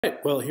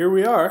Right, well, here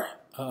we are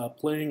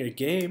playing a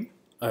game,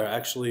 or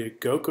actually a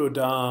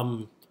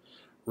Gokodom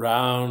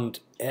Round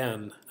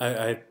N.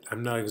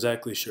 I'm not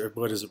exactly sure.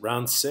 What is it,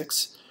 round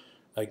 6?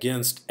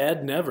 Against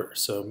ednever.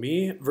 So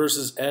me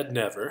versus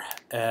ednever,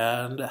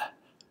 and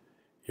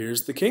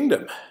here's the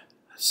kingdom.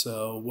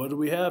 So what do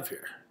we have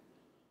here?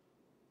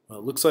 Well,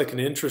 it looks like an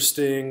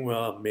interesting,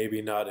 well,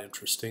 maybe not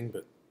interesting,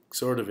 but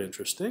sort of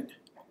interesting.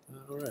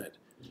 All right.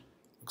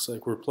 Looks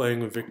like we're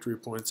playing with victory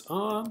points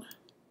on.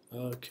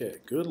 Okay,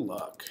 good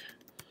luck.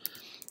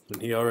 And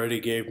he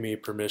already gave me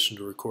permission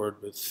to record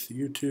with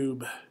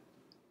YouTube,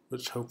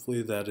 which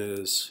hopefully that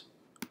is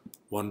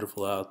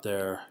wonderful out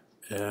there.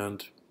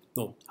 And,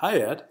 oh, hi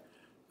Ed,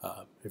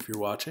 if you're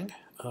watching.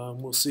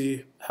 We'll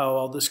see how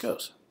all this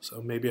goes.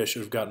 So maybe I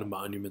should have gotten a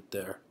monument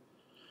there.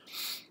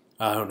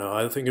 I don't know.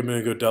 I think I'm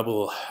going to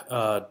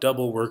go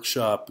double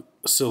workshop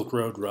Silk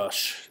Road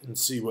Rush and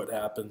see what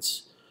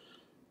happens.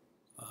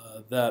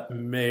 That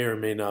may or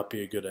may not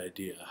be a good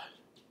idea,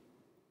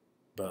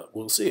 but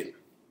we'll see.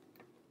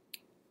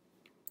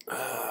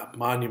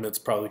 Monument's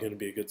probably going to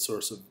be a good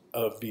source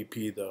of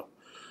VP, though.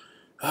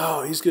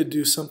 Oh, he's going to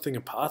do something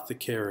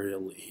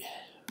apothecarily.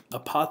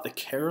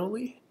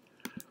 Apothecarily?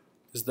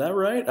 Is that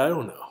right? I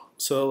don't know.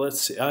 So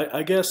let's see.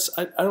 I guess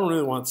I don't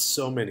really want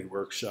so many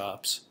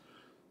workshops.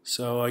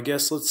 So I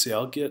guess let's see.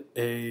 I'll get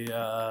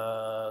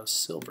a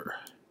silver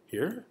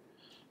here,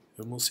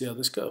 and we'll see how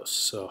this goes.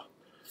 So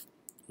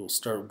we'll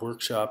start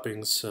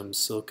workshopping some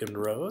silken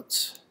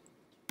roads,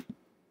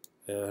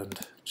 and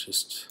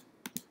just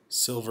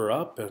silver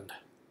up and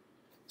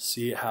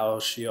see how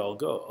she all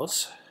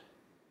goes.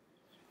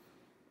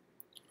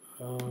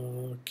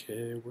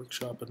 Okay,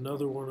 workshop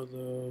another one of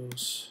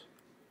those.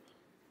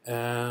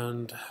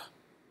 And,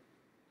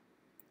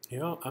 you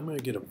know, I'm going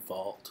to get a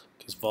vault,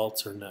 because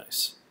vaults are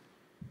nice.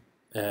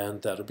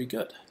 And that'll be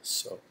good.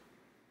 So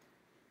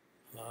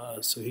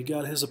he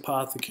got his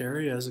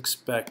apothecary as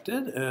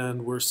expected,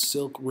 and we're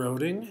silk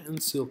roading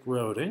and silk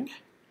roading.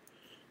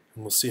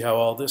 And we'll see how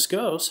all this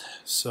goes.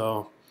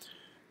 So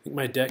I think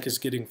my deck is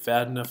getting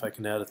fat enough I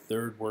can add a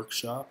third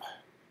workshop.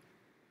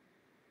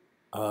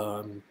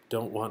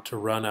 Don't want to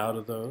run out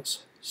of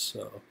those,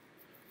 so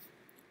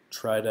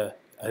I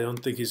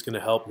don't think he's going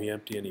to help me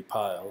empty any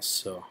piles,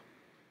 so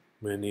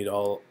I'm going to need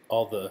all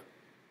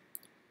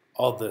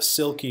the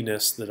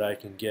silkiness that I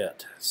can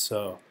get.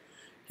 So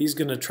he's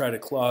going to try to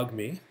clog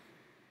me,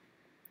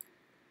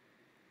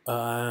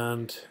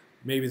 and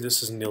maybe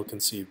this is an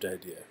ill-conceived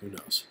idea. Who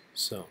knows?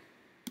 So,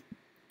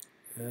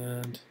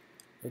 and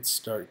let's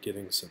start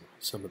getting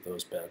some of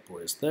those bad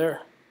boys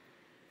there,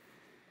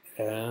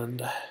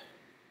 and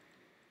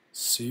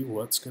see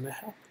what's going to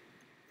happen.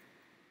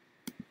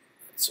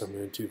 So I'm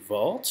going to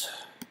vault.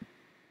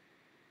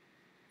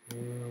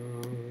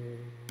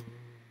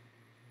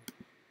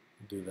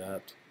 Do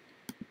that.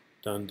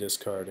 Done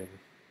discarding.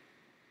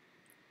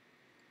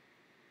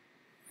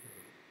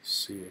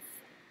 See if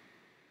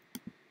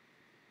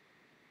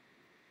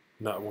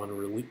not want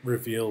to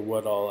reveal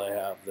what all I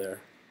have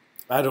there.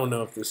 I don't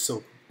know if this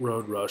Silk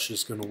Road Rush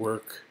is going to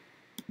work,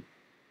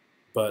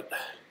 but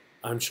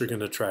I'm sure going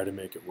to try to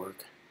make it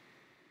work.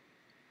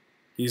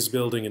 He's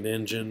building an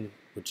engine,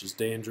 which is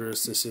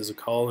dangerous. This is a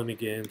colony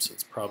game, so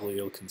it's probably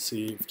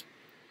ill-conceived.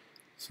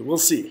 So we'll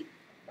see.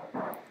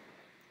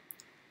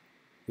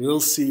 We'll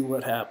see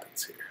what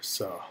happens here.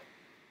 So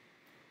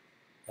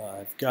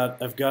I've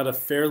got a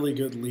fairly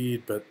good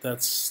lead, but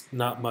that's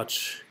not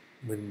much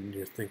when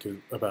you're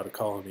thinking about a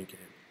colony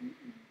game.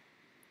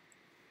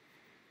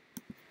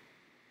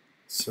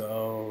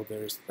 So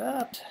there's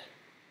that,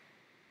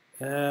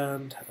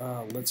 and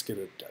let's get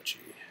a duchy.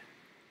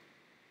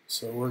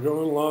 So we're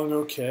going along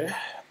okay.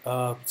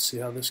 Let's see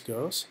how this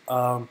goes.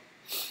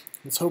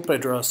 Let's hope I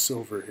draw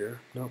silver here.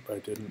 Nope, I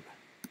didn't.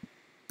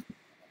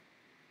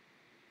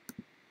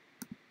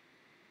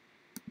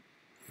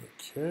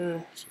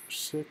 Okay, so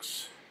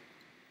 6.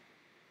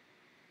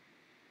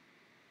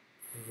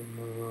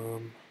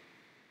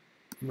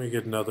 Let me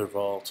get another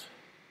vault,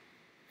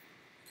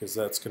 because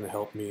that's going to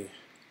help me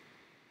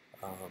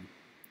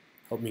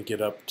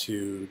get up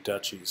to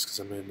duchies, because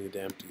I'm going to need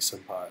to empty some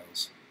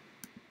piles.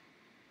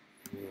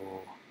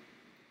 We'll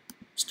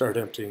start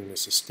emptying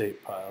this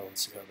estate pile and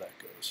see how that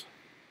goes.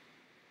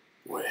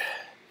 Boy,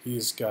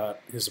 he's got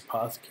his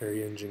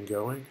apothecary engine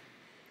going,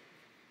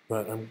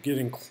 but I'm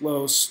getting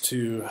close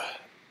to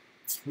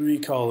 3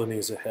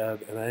 colonies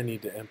ahead, and I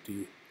need to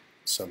empty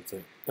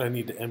something. I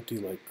need to empty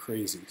like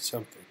crazy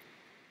something.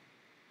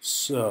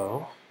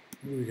 So,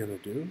 what are we going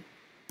to do?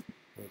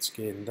 Let's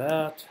gain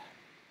that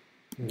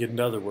and get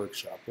another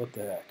workshop. What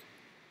the heck?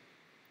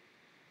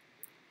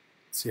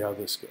 See how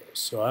this goes.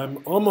 So I'm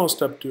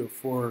almost up to a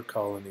 4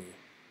 colony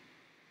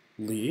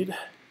lead.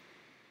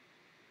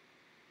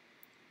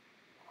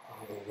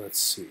 Oh, let's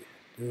see.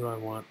 Do I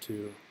want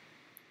to?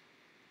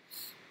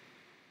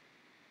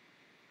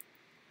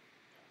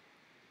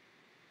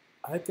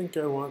 I think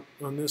I want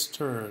on this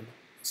turn.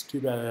 It's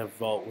too bad I have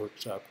Vault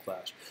Workshop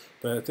Clash,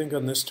 but I think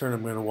on this turn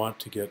I'm going to want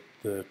to get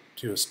the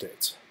 2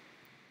 estates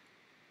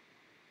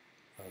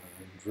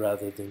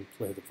rather than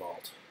play the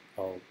Vault.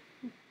 I'll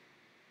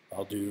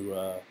I'll do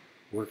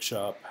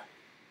workshop.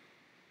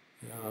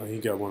 He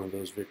got one of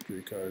those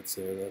victory cards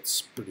there.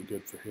 That's pretty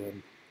good for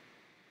him.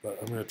 But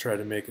I'm going to try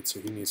to make it so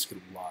he needs to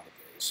get a lot of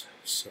those.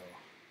 So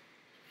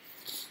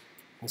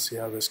we'll see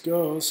how this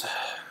goes.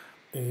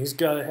 And he's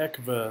got a heck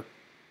of a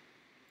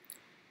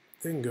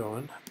thing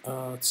going.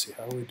 Let's see,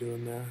 how are we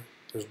doing there?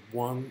 There's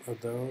one of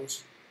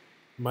those.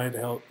 Might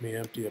help me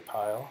empty a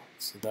pile,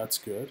 so that's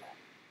good.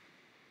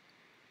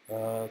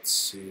 Let's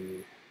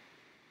see.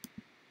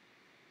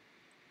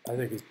 I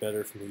think it's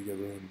better for me to get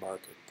ruined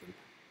market than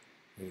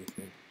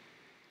anything,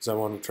 because I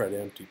want to try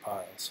to empty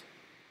piles.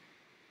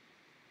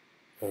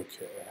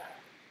 Okay.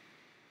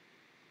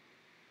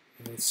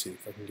 Let's see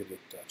if I can get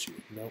a duchy.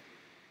 Nope.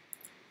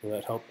 Well,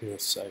 that helped me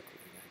with cycling,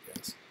 I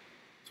guess.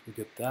 So we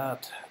get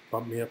that.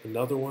 Bump me up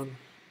another one.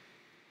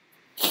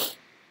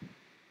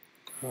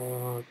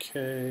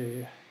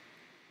 Okay.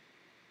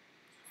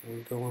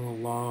 We're going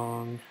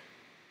along.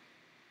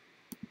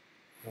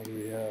 What do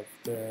we have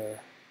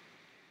there?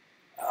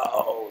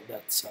 Oh,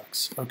 that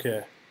sucks.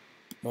 Okay.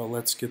 Well,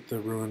 let's get the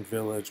ruined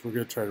village. We're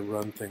going to try to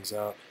run things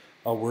out.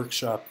 I'll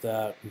workshop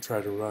that and try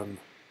to run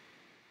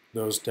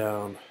those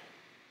down.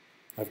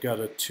 I've got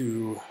a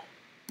 2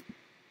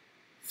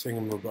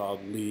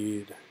 thingamabob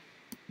lead,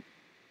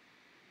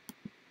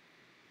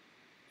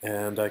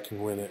 and I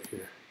can win it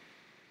here.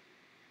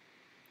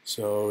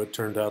 So it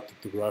turned out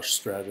that the rush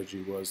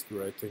strategy was the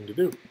right thing to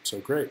do. So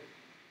great.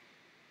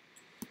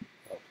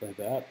 I'll play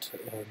that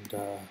and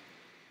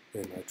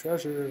pay my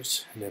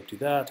treasures and empty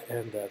that,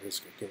 and that is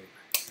a good game.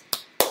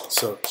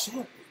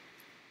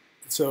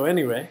 So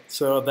anyway,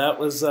 so that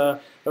was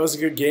a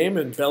good game,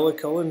 and Bella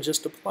Cullen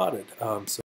just applauded. So